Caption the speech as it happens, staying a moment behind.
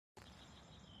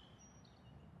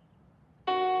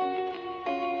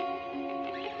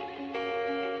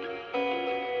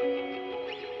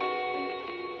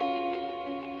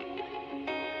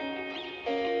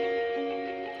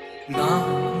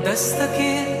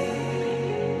दस्तकें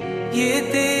ये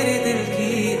तेरे दिल की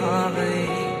आ गई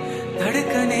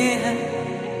धड़कने हैं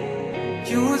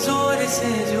क्यों जोर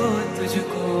से जो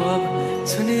तुझको अब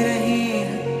सुन रही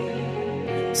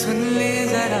है। सुन ले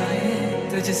जरा ये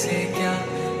तुझसे क्या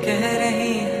कह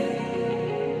रही है।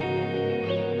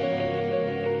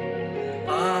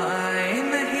 आए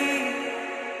नहीं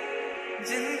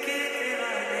जिनके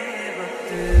वाले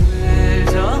वक्त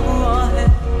जा हुआ है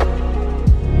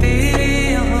तेरे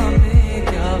यहाँ पे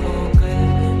क्या हो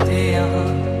कल थे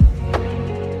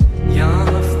यहाँ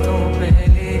हफ्तों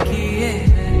पहले किए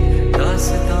हैं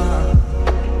दास्तां।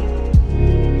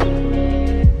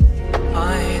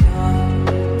 आए ना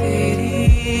तेरी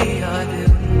याद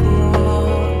उनको,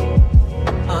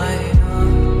 आए ना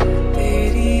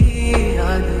तेरी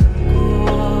याद उनको।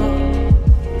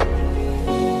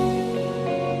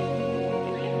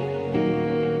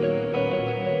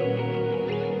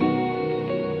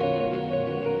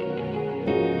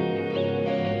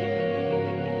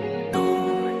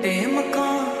 टूटे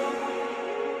मकान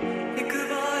एक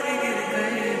बार गिर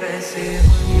गए वैसे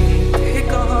थे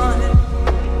कहाँ है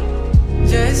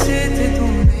जैसे थे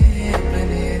तुमने अपने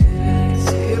दिल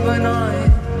से बनाए।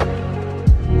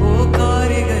 वो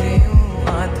कारीगर यूं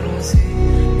हाथों से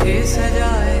थे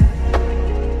सजाए।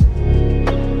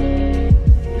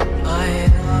 आए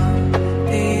ना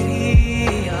तेरी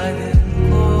याद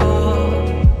उनको,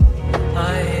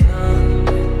 आए ना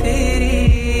तेरी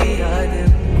याद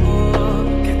उनको।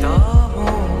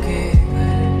 किताबों के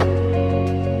घर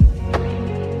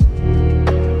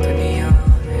दुनिया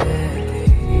है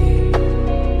तेरी,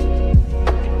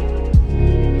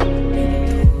 इन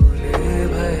धूल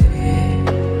भरे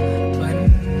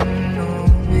पन्नों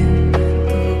में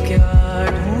तू क्या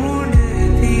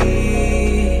ढूंढती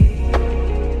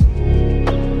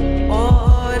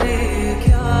और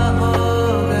क्या हो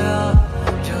गया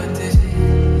जो तुझे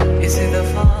इस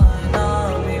दफा ना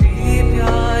मेरी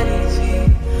प्यारी सी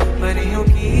परियों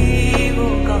की वो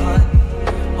कहानी।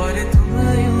 और तुम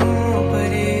यूं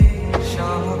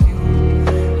परेशान हो क्यों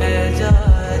है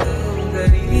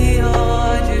जादूगरी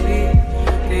आज भी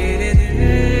तेरे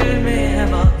दिल में है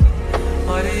बाकी।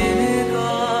 और इन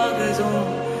कागजों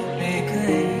में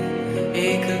कहीं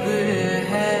एक गुल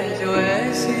है जो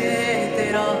ऐसे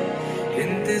तेरा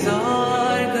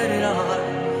इंतजार कर रहा है।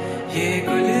 ये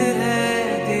गुल है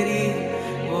तेरी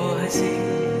वो हंसी